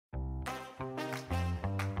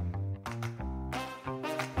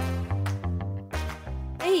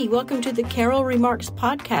Hey, welcome to the Carol Remarks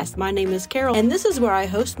podcast. My name is Carol, and this is where I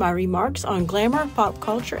host my remarks on glamour, pop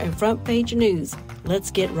culture, and front page news.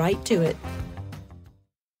 Let's get right to it.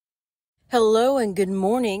 Hello and good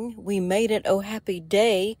morning. We made it. Oh, happy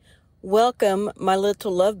day. Welcome, my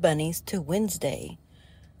little love bunnies, to Wednesday.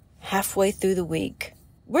 Halfway through the week.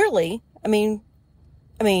 Really? I mean,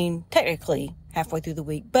 technically halfway through the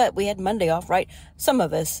week, but we had Monday off, right? Some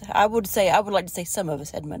of us, I would like to say some of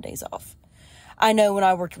us had Mondays off. I know when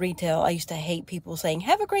I worked retail, I used to hate people saying,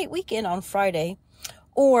 have a great weekend on Friday.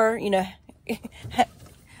 Or,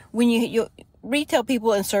 when you retail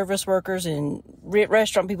people and service workers and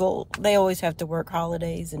restaurant people, they always have to work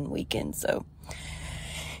holidays and weekends. So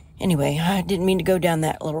anyway, I didn't mean to go down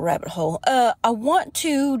that little rabbit hole. I want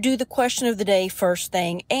to do the question of the day first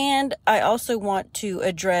thing. And I also want to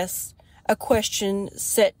address a question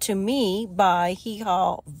set to me by Hee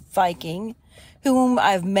Haw Viking, whom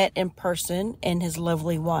I've met in person, and his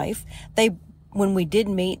lovely wife. When we did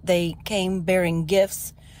meet, they came bearing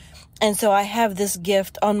gifts. And so I have this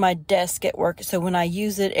gift on my desk at work. So when I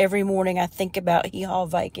use it every morning, I think about Hee Haw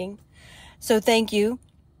Viking. So thank you.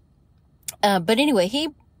 But anyway, he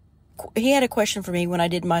had a question for me when I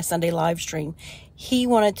did my Sunday live stream. He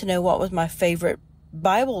wanted to know what was my favorite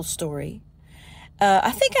Bible story. I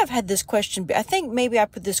think I've had this question. I think maybe I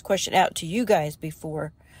put this question out to you guys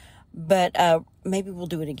before. But maybe we'll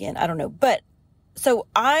do it again. I don't know. But so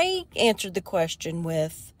I answered the question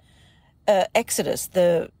with Exodus,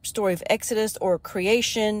 the story of Exodus or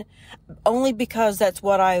creation, only because that's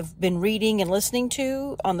what I've been reading and listening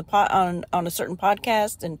to on a certain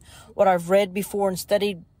podcast, and what I've read before and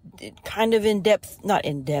studied kind of not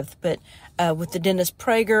in depth, but with the Dennis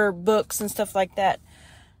Prager books and stuff like that.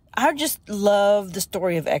 I just love the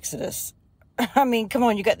story of Exodus. I mean, come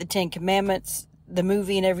on, you got the 10 Commandments, the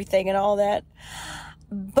movie and everything and all that.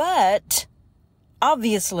 But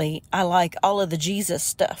obviously I like all of the Jesus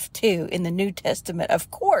stuff too in the New Testament.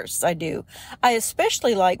 Of course I do. I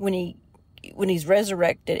especially like when he's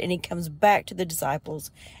resurrected and he comes back to the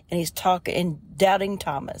disciples and he's talking and doubting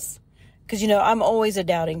Thomas. Cause I'm always a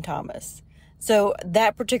doubting Thomas. So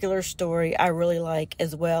that particular story I really like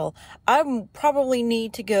as well. I probably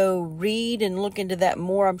need to go read and look into that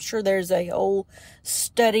more. I'm sure there's a whole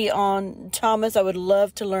study on Thomas I would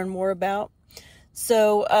love to learn more about.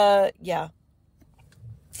 So, yeah.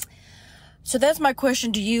 So that's my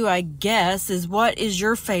question to you, I guess, is what's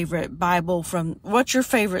your favorite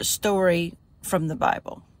story from the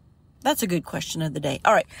Bible? That's a good question of the day.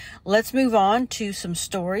 All right, let's move on to some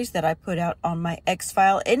stories that I put out on my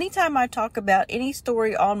X-File. Anytime I talk about any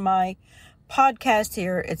story on my podcast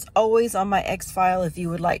here, it's always on my X-File. If you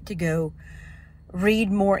would like to go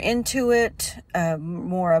read more into it,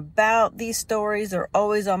 more about these stories, they're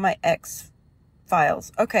always on my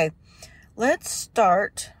X-Files. Okay, let's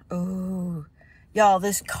start. Ooh. Y'all,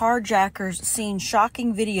 this Carjackers seen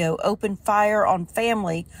shocking video open fire on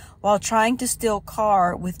family while trying to steal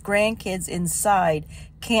car with grandkids inside.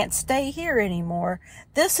 Can't stay here anymore.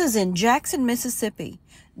 This is in Jackson, Mississippi.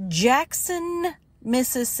 Jackson,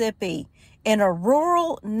 Mississippi, in a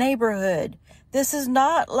rural neighborhood. This is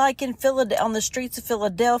not like in on the streets of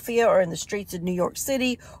Philadelphia or in the streets of New York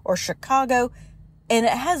City or Chicago. And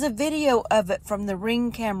it has a video of it from the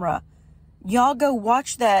Ring camera. Y'all go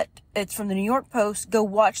watch that. It's from the New York Post. Go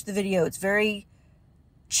watch the video. It's very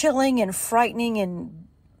chilling and frightening and,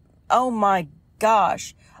 oh my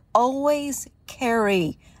gosh. Always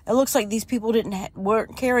carry. It looks like these people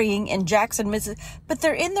weren't carrying in Jackson, Mississippi, but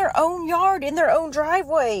they're in their own yard, in their own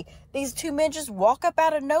driveway. These two men just walk up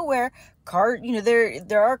out of nowhere.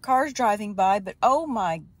 There are cars driving by, but oh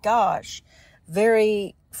my gosh.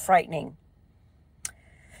 Very frightening.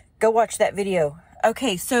 Go watch that video.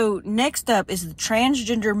 Okay, so next up is the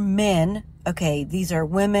transgender men. Okay, these are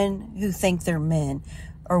women who think they're men,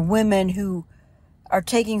 or women who are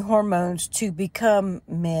taking hormones to become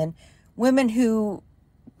men. Women who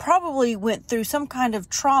probably went through some kind of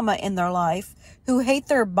trauma in their life, who hate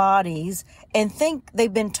their bodies and think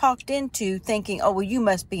they've been talked into thinking, oh, well, you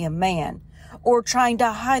must be a man. Or trying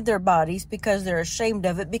to hide their bodies because they're ashamed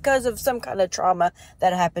of it because of some kind of trauma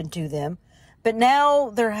that happened to them. But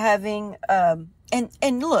now they're having,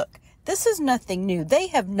 and look, this is nothing new. They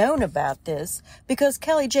have known about this because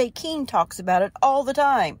Kelly J. Keene talks about it all the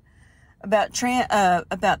time. About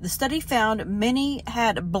the study found many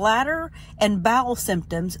had bladder and bowel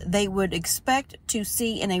symptoms they would expect to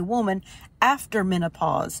see in a woman after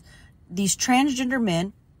menopause. These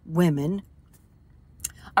transgender women,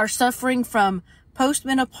 are suffering from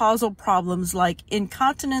postmenopausal problems like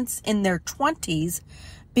incontinence in their 20s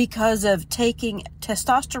because of taking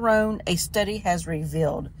testosterone, a study has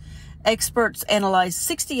revealed. Experts analyzed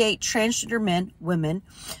 68 transgender women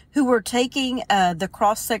who were taking the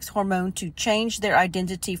cross-sex hormone to change their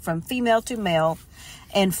identity from female to male,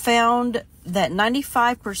 and found that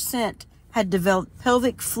 95% had developed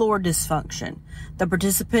pelvic floor dysfunction. The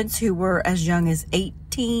participants, who were as young as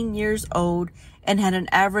 18 years old and had an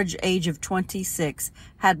average age of 26,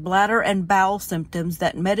 had bladder and bowel symptoms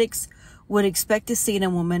that medics would expect to see in a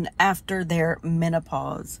woman after their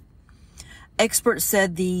menopause. Experts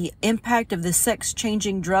said the impact of the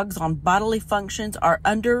sex-changing drugs on bodily functions are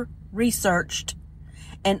under-researched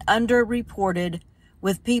and under-reported,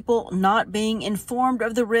 with people not being informed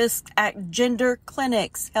of the risks at gender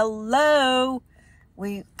clinics. Hello.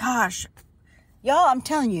 Y'all, I'm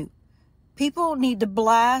telling you, people need to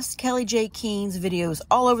blast Kelly J. Keen's videos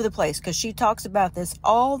all over the place, because she talks about this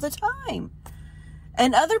all the time.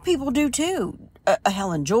 And other people do too.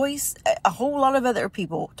 Helen Joyce, a whole lot of other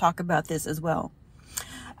people talk about this as well.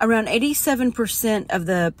 Around 87% of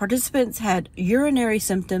the participants had urinary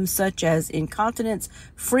symptoms such as incontinence,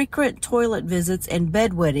 frequent toilet visits, and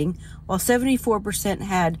bedwetting, while 74%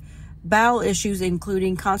 had bowel issues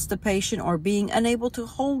including constipation or being unable to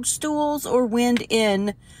hold stools or wind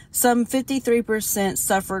in. Some 53%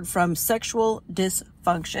 suffered from sexual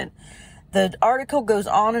dysfunction. The article goes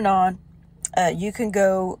on and on. You can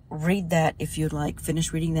go read that if you'd like.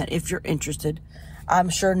 Finish reading that if you're interested. I'm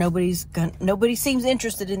sure nobody seems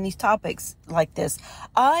interested in these topics like this.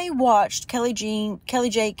 I watched Kelly J.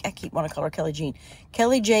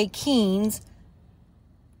 Keen's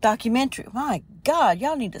documentary. My God,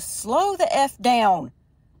 y'all need to slow the F down.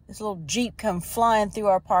 This little Jeep come flying through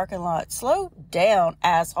our parking lot. Slow down,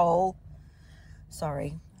 asshole.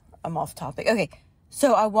 Sorry, I'm off topic. Okay,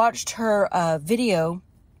 so I watched her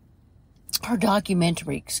her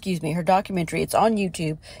documentary. It's on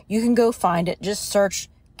YouTube. You can go find it. Just search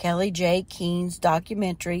Kelly J. Keen's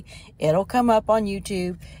documentary. It'll come up on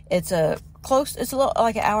YouTube. It's a little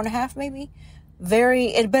like an hour and a half, maybe.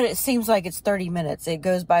 But it seems like it's 30 minutes. It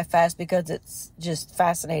goes by fast because it's just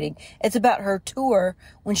fascinating. It's about her tour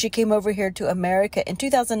when she came over here to America in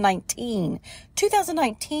 2019.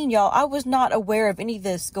 2019, y'all. I was not aware of any of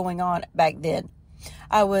this going on back then.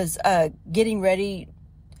 I was getting ready,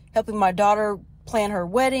 helping my daughter plan her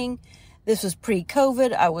wedding. This was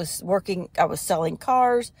pre-COVID. I was selling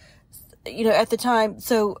cars, at the time.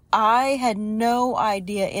 So I had no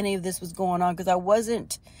idea any of this was going on because I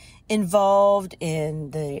wasn't involved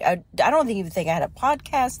in I don't even think I had a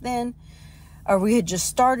podcast then, or we had just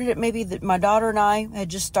started it. Maybe my daughter and I had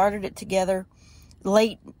just started it together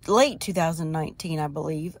late 2019, I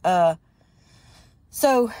believe.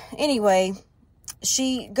 So anyway,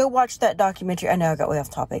 go watch that documentary. I know I got way off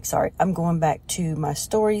topic. Sorry. I'm going back to my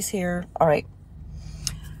stories here. All right.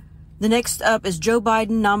 The next up is Joe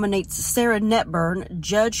Biden nominates Sarah Netburn,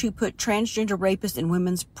 judge who put transgender rapists in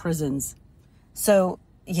women's prisons. So,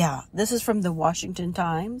 yeah, this is from the Washington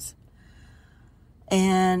Times.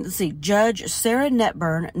 And let's see, Judge Sarah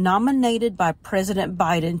Netburn, nominated by President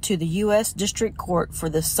Biden to the U.S. District Court for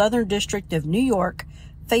the Southern District of New York,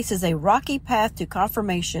 faces a rocky path to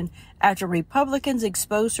confirmation after Republicans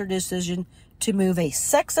exposed her decision to move a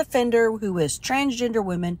sex offender who is transgender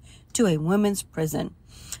woman to a women's prison.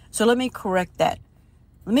 So let me correct that.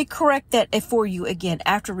 For you again.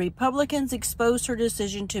 After Republicans exposed her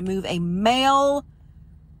decision to move a male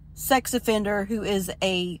sex offender who is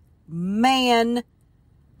a man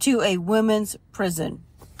to a women's prison.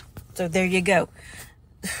 So there you go.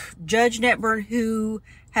 Judge Netburn, who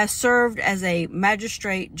has served as a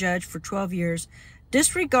magistrate judge for 12 years,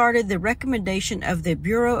 disregarded the recommendation of the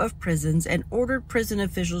Bureau of Prisons and ordered prison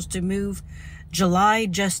officials to move July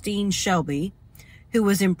Justine Shelby, who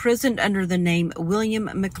was imprisoned under the name William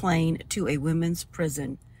McLean, to a women's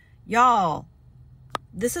prison. Y'all,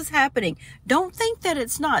 this is happening. Don't think that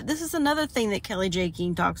it's not. This is another thing that Kelly J.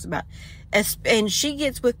 Keen talks about. And she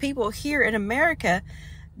gets with people here in America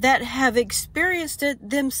that have experienced it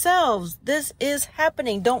themselves. This is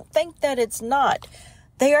happening. Don't think that it's not.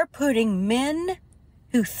 They are putting men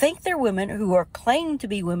who think they're women, who are claiming to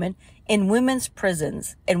be women, in women's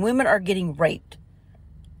prisons. And women are getting raped.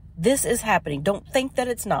 This is happening. Don't think that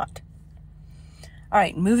it's not. All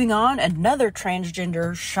right, moving on. Another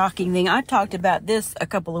transgender shocking thing. I talked about this a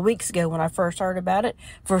couple of weeks ago when I first heard about it.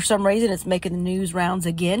 For some reason, it's making the news rounds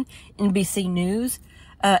again. NBC News.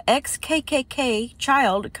 Ex-KKK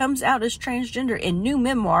child comes out as transgender in new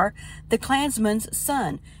memoir, The Klansman's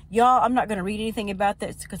Son. Y'all, I'm not going to read anything about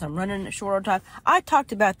this because I'm running short on time. I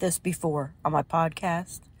talked about this before on my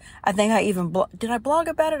podcast. I think I even did I blog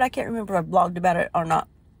about it? I can't remember if I blogged about it or not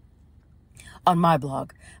on my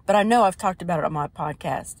blog. But I know I've talked about it on my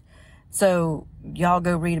podcast. So y'all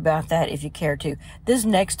go read about that if you care to. This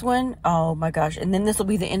next one, oh my gosh. And then this will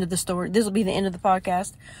be the end of the story. This will be the end of the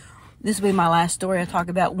podcast. This will be my last story I talk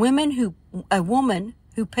about. A woman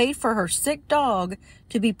who paid for her sick dog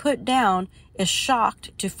to be put down is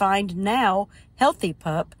shocked to find now healthy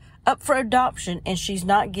pup up for adoption, and she's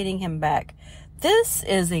not getting him back. This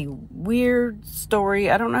is a weird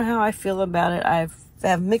story. I don't know how I feel about it. I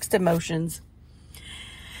have mixed emotions.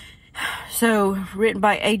 So, written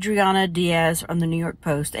by Adriana Diaz on the New York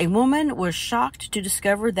Post. A woman was shocked to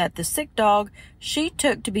discover that the sick dog she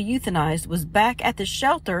took to be euthanized was back at the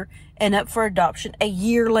shelter and up for adoption a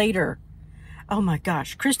year later. Oh my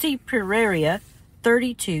gosh. Christy Pereira,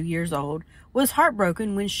 32 years old, was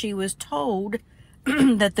heartbroken when she was told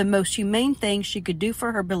that the most humane thing she could do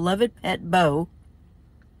for her beloved pet Bo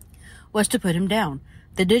was to put him down.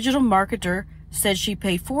 The digital marketer said she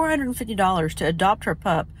paid $450 to adopt her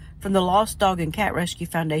pup from the Lost Dog and Cat Rescue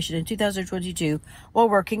Foundation in 2022 while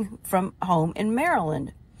working from home in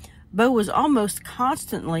Maryland. Bo was almost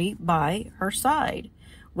constantly by her side,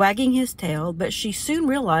 wagging his tail, but she soon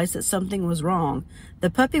realized that something was wrong.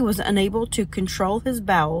 The puppy was unable to control his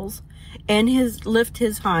bowels and lift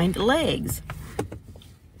his hind legs.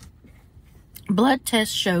 Blood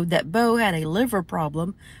tests showed that Bo had a liver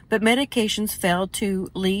problem, but medications failed to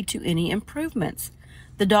lead to any improvements.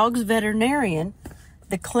 The dog's veterinarian,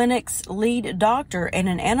 the clinic's lead doctor, and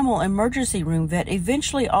an animal emergency room vet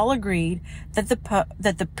eventually all agreed that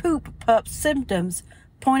the poop pup's symptoms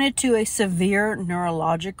pointed to a severe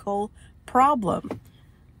neurological problem,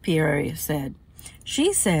 Pierre said.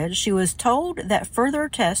 She said she was told that further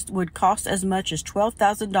tests would cost as much as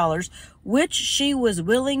 $12,000, which she was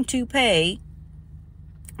willing to pay,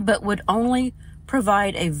 but would only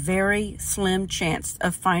provide a very slim chance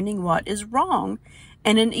of finding what is wrong,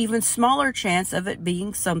 and an even smaller chance of it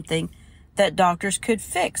being something that doctors could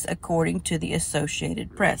fix, according to the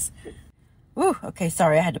Associated Press. Ooh, okay,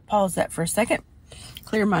 sorry, I had to pause that for a second.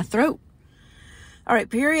 Clear my throat. All right,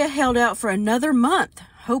 Peria held out for another month,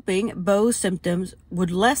 hoping Bo's symptoms would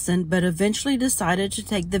lessen, but eventually decided to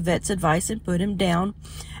take the vet's advice and put him down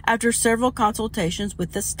after several consultations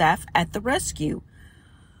with the staff at the rescue.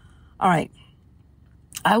 All right,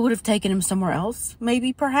 I would have taken him somewhere else,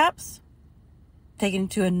 maybe, perhaps. Taken him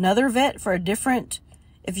to another vet for a different,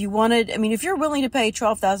 if you're willing to pay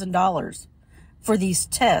 $12,000 for these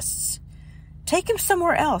tests, take him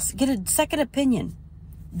somewhere else. Get a second opinion.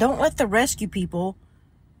 Don't let the rescue people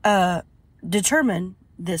determine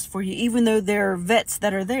this for you, even though they're vets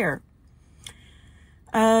that are there.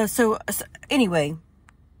 So anyway,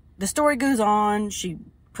 the story goes on. She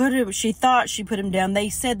thought she put him down. They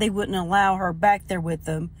said they wouldn't allow her back there with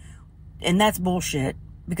them, and that's bullshit,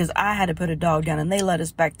 because I had to put a dog down and they let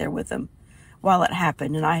us back there with them while it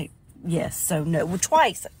happened. And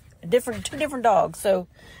twice, two different dogs. So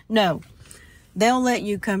no, they'll let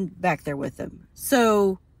you come back there with them.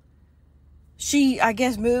 So she, I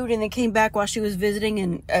guess, moved and then came back while she was visiting,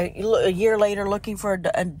 and a year later looking for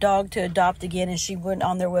a dog to adopt again. And she went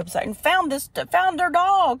on their website and found their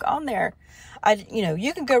dog on there.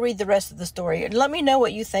 You can go read the rest of the story and let me know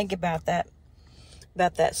what you think about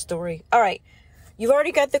that story. All right. You've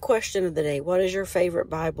already got the question of the day. What is your favorite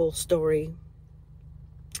Bible story?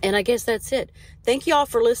 And I guess that's it. Thank you all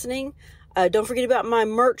for listening. Don't forget about my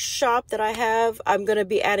merch shop that I have. I'm going to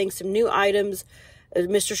be adding some new items.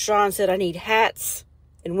 Mr. Sean said I need hats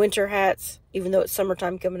and winter hats, even though it's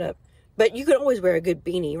summertime coming up. But you can always wear a good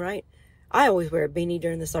beanie, right? I always wear a beanie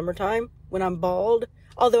during the summertime when I'm bald.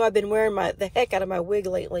 Although I've been wearing the heck out of my wig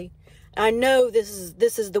lately. I know this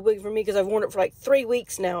is the wig for me because I've worn it for like 3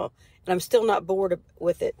 weeks now. And I'm still not bored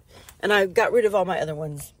with it. And I got rid of all my other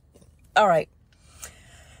ones. All right.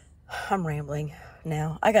 I'm rambling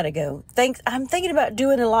now. I got to go. I'm thinking about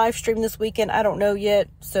doing a live stream this weekend. I don't know yet.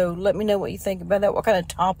 So let me know what you think about that. What kind of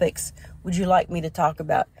topics would you like me to talk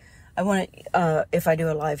about? I want to, if I do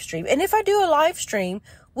a live stream. And if I do a live stream,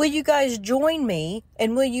 will you guys join me?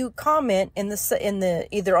 And will you comment in the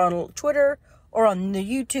either on Twitter or on the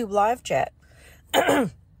YouTube live chat?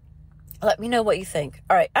 Let me know what you think.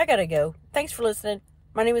 All right, I gotta go. Thanks for listening.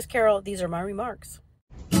 My name is Carol. These are my remarks.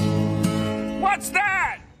 What's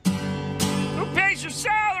that? Who pays your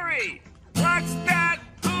salary? What's that?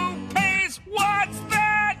 Who pays? What's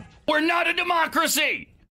that? We're not a democracy.